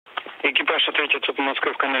Экипаж ответит от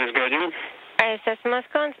Москвы в канале СГ-1. ISS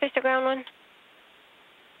Moscow on Space to Ground 1.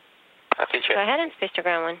 Отвечай. Go ahead and Space to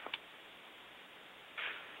Ground 1.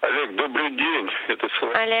 Олег, добрый день. Это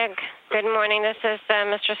Oleg, good morning. This is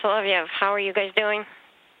Mr. Solovyev. How are you guys doing?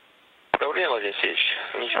 Владимир Алексеевич.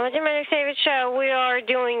 Vladimir Alexeyevich, we are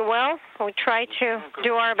doing well. We try to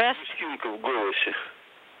do our best. В голосе.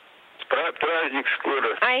 Праздник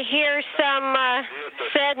скоро. I hear some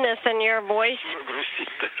sadness in your voice.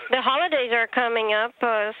 The holidays are coming up,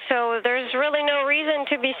 so there's really no reason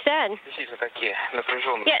to be sad.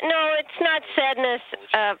 Yeah, no, it's not sadness,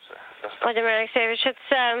 Vladimir Alexeyevich.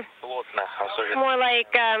 It's more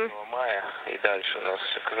like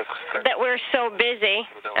that we're so busy,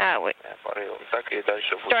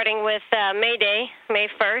 starting with May Day, May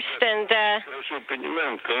 1st, and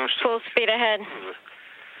full speed ahead.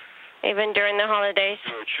 Even during the holidays.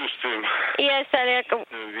 Yes, Oleg,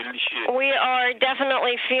 we are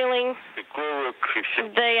definitely feeling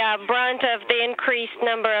the brunt of the increased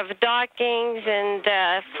number of dockings and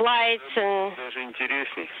flights and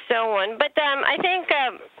so on. But I think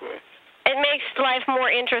it makes life more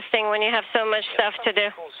interesting when you have so much stuff to do.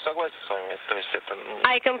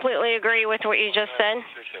 I completely agree with what you just said.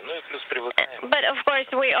 But of course,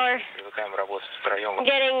 we are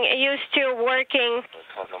getting used to working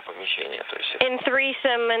in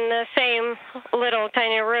threesome in the same little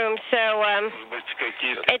tiny room, so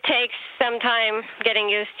it takes some time getting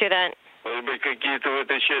used to that. Okay,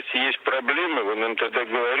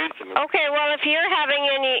 well, if you're having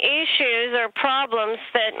any issues or problems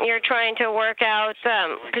that you're trying to work out,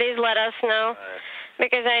 please let us know,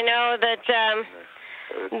 because I know that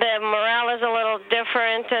the morale is a little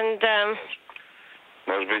different, and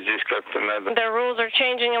the rules are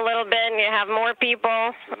changing a little bit, and you have more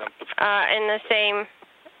people in the same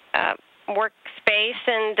workspace,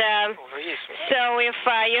 and so if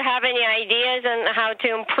you have any ideas on how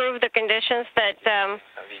to improve the conditions that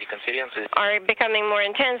are becoming more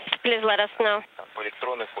intense, please let us know.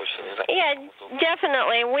 Yeah,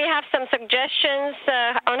 definitely. We have some suggestions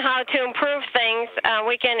on how to improve things.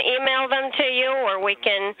 We can email them to you, or we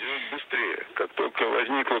can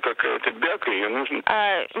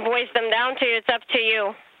voice them down to you. It's up to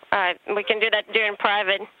you. We can do that during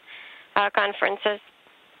private conferences.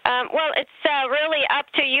 Well, it's really up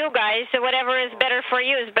to you guys. So whatever is better for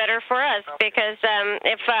you is better for us, because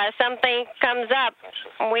if something comes up,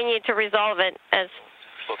 we need to resolve it as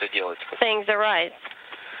things arise.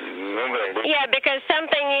 Yeah, because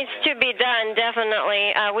something needs to be done,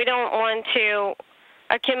 definitely. We don't want to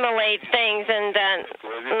accumulate things and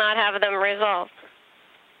not have them resolved.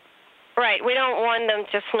 Right, we don't want them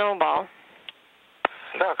to snowball.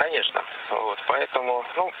 Да, конечно. Вот, поэтому,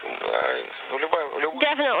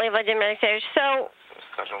 Definitely, Vladimir Alexeyevich. So,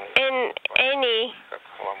 in any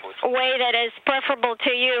way that is preferable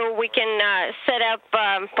to you, we can set up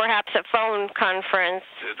perhaps a phone conference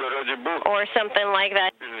or something like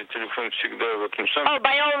that. Oh,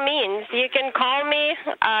 by all means, you can call me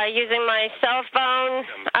using my cell phone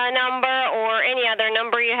number or any other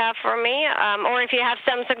number you have for me, or if you have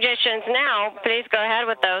some suggestions now, please go ahead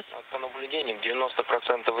with those.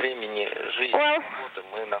 Well,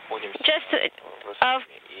 just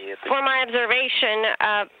for my observation,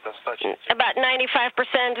 about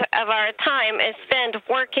 95% of our time is spent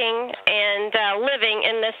working and living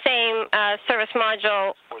in the same service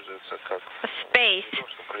module space.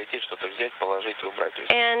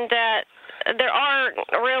 And there are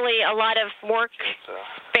really a lot of work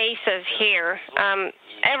spaces here.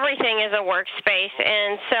 Everything is a workspace,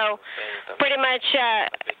 and so pretty much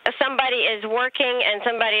somebody is working and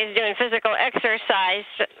somebody is doing physical exercise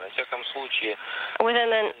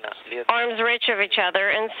within an arm's reach of each other.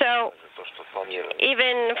 And so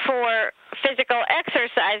even for physical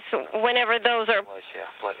exercise, whenever those are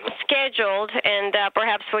scheduled, and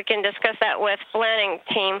perhaps we can discuss that with planning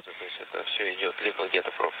team,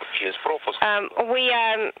 we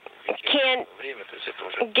can't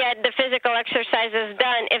get the physical exercises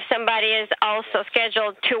done if somebody is also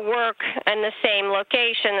scheduled to work in the same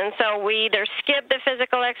location. And so we either skip the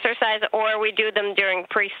physical exercise or we do them during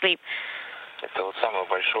pre-sleep,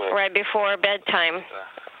 right before bedtime.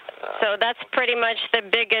 So that's pretty much the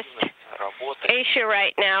biggest issue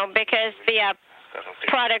right now, because the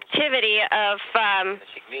productivity of the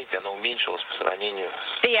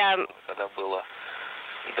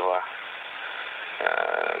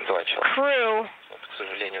crew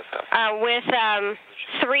with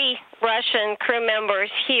 3 Russian crew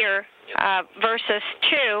members here versus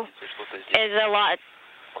 2 is a lot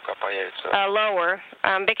lower,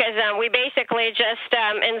 because we basically just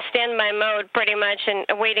in standby mode pretty much and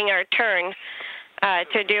waiting our turn.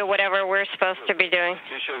 to do whatever we're supposed to be doing.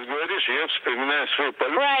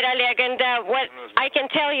 Right, Oleg, and what I can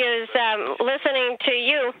tell you is listening to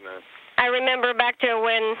you, I remember back to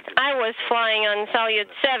when I was flying on Salyut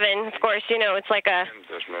 7. Of course, you know, it's like a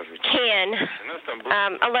can,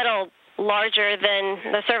 a little larger than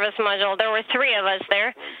the service module. There were 3 of us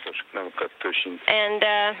there, and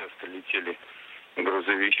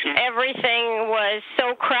everything was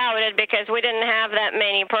so crowded because we didn't have that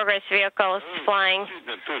many progress vehicles flying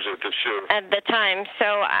at the time.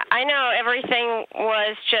 So I know everything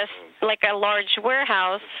was just like a large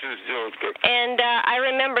warehouse, and I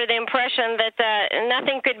remember the impression that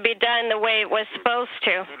nothing could be done the way it was supposed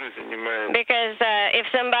to, because if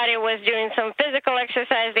somebody was doing some physical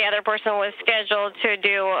exercise, the other person was scheduled to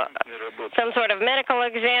do some sort of medical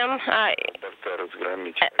exam.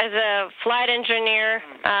 As a flight engineer,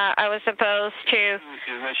 I was supposed to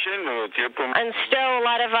unstow a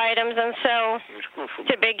lot of items, and so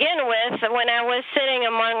to begin with, when I was sitting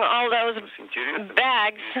among all those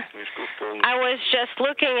bags, I was just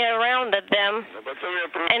looking around at them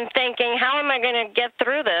and thinking, how am I going to get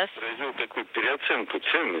through this?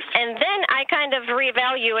 And then I kind of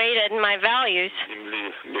reevaluated my values,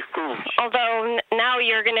 although now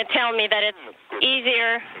you're going to tell me that it's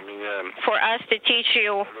easier for us to teach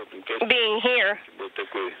you being here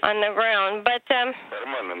on the ground. But I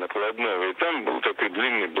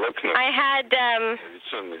had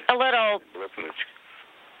a little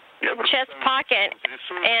chest pocket,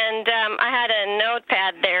 and I had a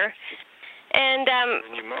notepad there, and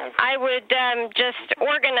I would just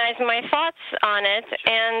organize my thoughts on it,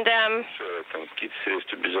 and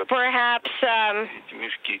perhaps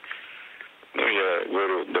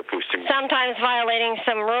sometimes violating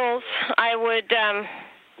some rules, I would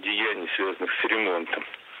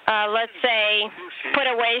let's say put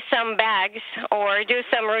away some bags or do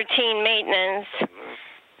some routine maintenance.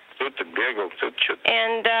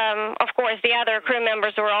 And, of course, the other crew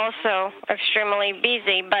members were also extremely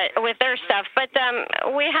busy with their stuff. But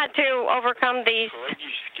we had to overcome these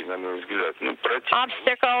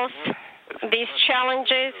obstacles, these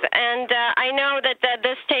challenges. And I know that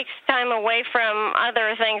this takes time away from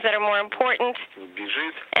other things that are more important.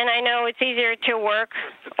 And I know it's easier to work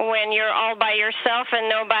when you're all by yourself and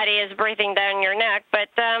nobody is breathing down your neck. But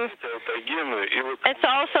it's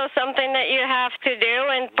also something that you have to do,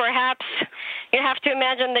 and perhaps you have to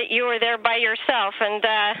imagine that you are there by yourself and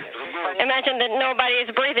imagine that nobody is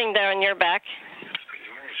breathing down your back.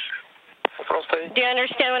 Do you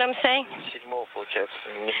understand what I'm saying?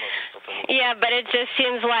 Yeah, but it just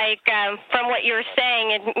seems like, from what you're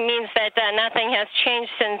saying, it means that nothing has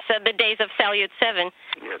changed since the days of Salyut 7.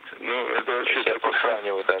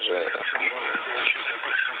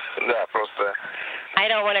 I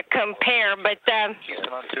don't want to compare, but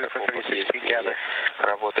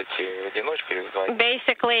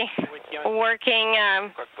basically working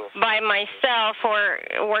by myself or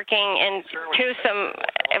working in twosome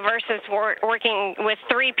versus working with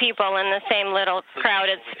 3 people in the same little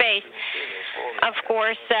crowded space, of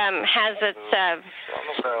course, has its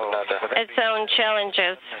own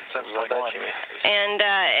challenges. And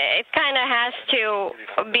it kind of has to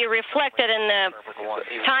be reflected in the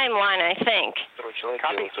timeline, I think.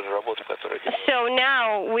 So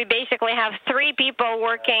now we basically have 3 people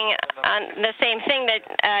working on the same thing that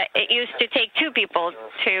it used to take 2 people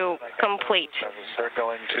to complete.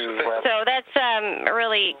 So that's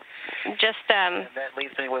really just a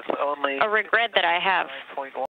regret that I have.